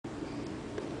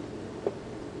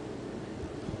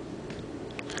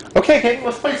Okay, Kate,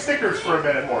 let's play stickers for a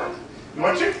minute more. You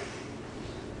want to?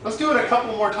 Let's do it a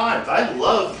couple more times. I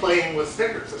love playing with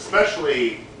stickers,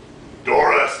 especially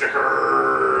Dora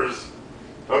stickers.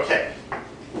 Okay.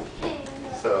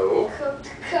 So,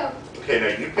 okay, now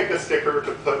you pick a sticker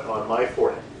to put on my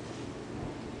forehead.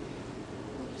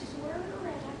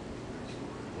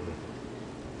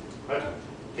 Can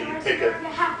you pick it?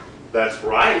 That's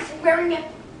right. Dora's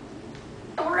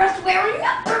wearing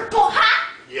a purple hat.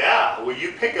 Yeah. Will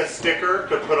you pick a sticker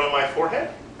to put on my forehead?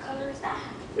 What color is that?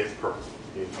 It's purple.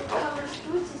 You need some help? What color's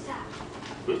Boots' hat?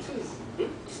 Boots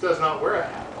does not wear a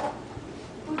hat.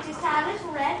 Boots' hat is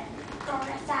red.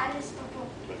 Dora's hat is purple.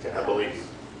 Okay, I believe you.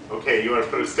 Okay, you want to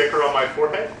put a sticker on my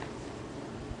forehead?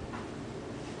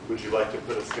 Would you like to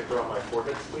put a sticker on my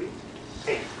forehead, sweetie?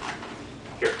 Hey,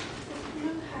 here.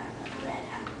 Blue hat, red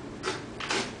hat.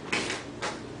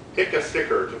 Pick a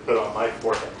sticker to put on my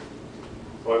forehead.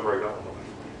 Oh, I've already got one on my forehead.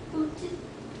 Boots'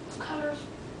 colors.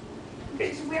 Hey.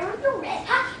 Boots is wearing a red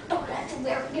hat. Dora's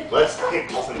wearing a Let's pick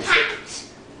purple some hat. stickers.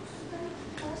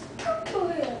 Purple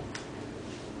hat.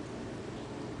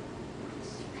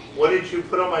 What did you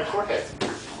put on my forehead?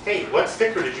 Hey, what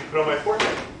sticker did you put on my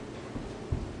forehead?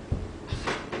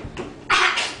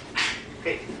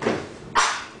 Hey.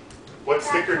 What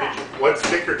sticker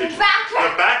did you? The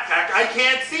backpack. The backpack. I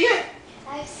can't see it.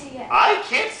 I see it. I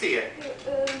can't see it.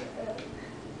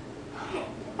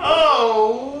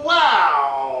 Oh,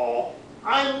 wow.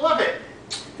 I love it.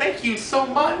 Thank you so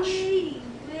much. Wait.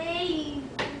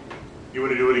 You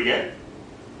want to do it again?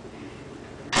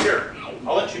 Here,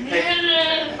 I'll let you pick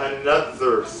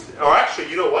another. Or actually,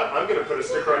 you know what? I'm going to put a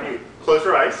sticker on you. Close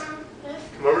your eyes.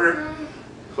 Come over here.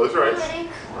 Close your eyes.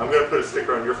 I'm going to put a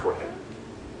sticker on your forehead.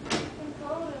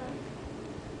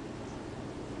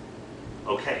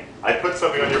 Okay, I put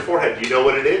something on your forehead. Do you know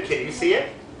what it is? Can you see it?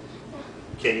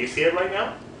 Can you see it right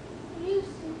now? You see.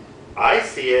 I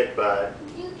see it, but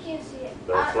You can't see it.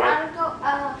 That's right.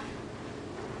 I'll go,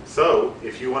 so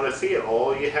if you want to see it,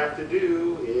 all you have to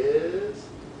do is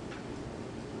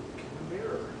look in the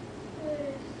mirror.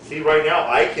 See, right now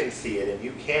I can see it and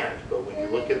you can't, but when you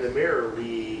look in the mirror,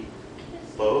 we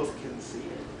both can see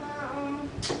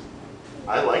it.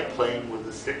 I like playing with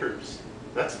the stickers.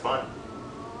 That's fun.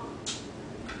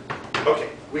 Okay,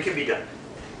 we can be done.